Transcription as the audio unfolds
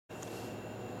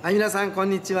はい、皆さんこ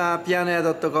んにちは。ピアノ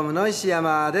屋 .com の石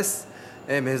山です。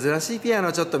珍しいピア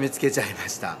ノちょっと見つけちゃいま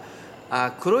した。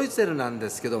クロイツェルなんで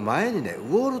すけど、前にね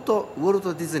ウォルト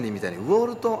ディズニーみたいにウォ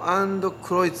ルト&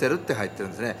クロイツェルって入ってる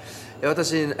んですね。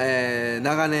私、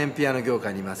長年ピアノ業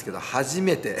界にいますけど初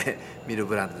めて見る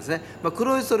ブランドですね。ク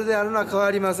ロイツェルであるのは変わ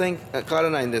ら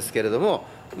ないんですけれども、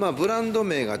ブランド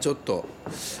名がちょっと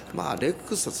レ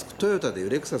クサス、トヨタでいう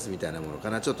レクサスみたいなものか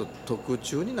な、ちょっと特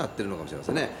注になってるのかもしれま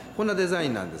せんね。こんなデザイ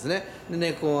ンなんですね。で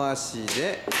猫足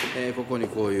で、ここに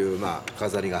こういう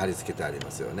飾りが貼り付けてありま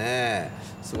すよね。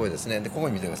すごいですね。でここ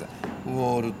に見てください。ウ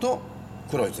ォールと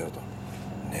クロイツェルと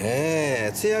ね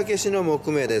え、艶消しの木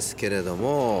目ですけれど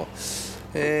も、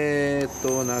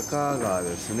中がで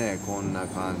すねこんな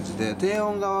感じで、低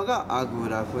音側がアグ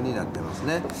ラフになってます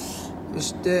ね。そ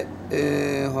して、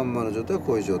ハンマーの状態は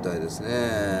こういう状態です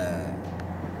ね。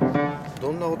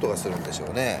どんな音がするんでしょ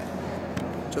うね。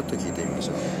ちょっと聞いてみまし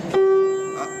ょう。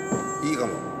いいか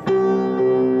も。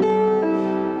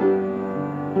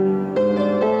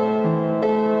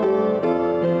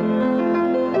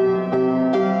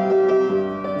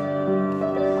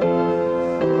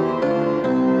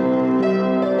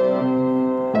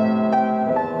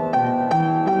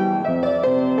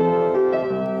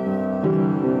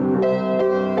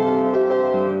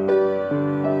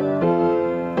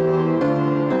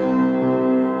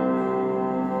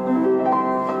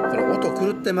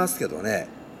狂ってますけどね、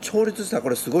調律したらこ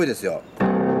れすごいですよ。あと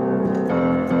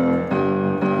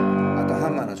ハ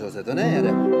ンマーの調整とね、こ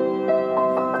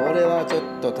れはちょっ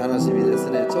と楽しみです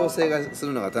ね。調整がす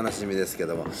るのが楽しみですけ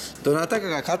ども、どなたか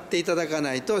が買っていただか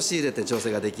ないと仕入れて調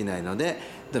整ができないので、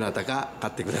どなたか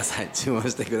買ってください。注文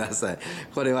してください。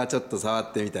これはちょっと触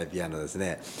ってみたいピアノです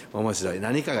ね。面白い。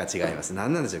何かが違います。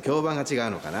何なんでしょう。響板が違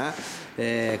うのかな。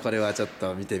これはちょっ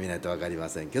と見てみないと分かりま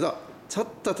せんけど、ちょっ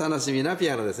と楽しみな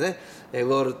ピアノですね。ウ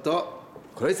ォルト・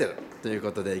クロイツェルという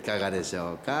ことでいかがでし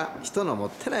ょうか。人の持っ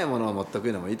てないものを持っと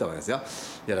くのもいいと思いますよ。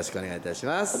よろしくお願いいたし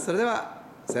ます。それでは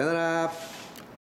さよなら。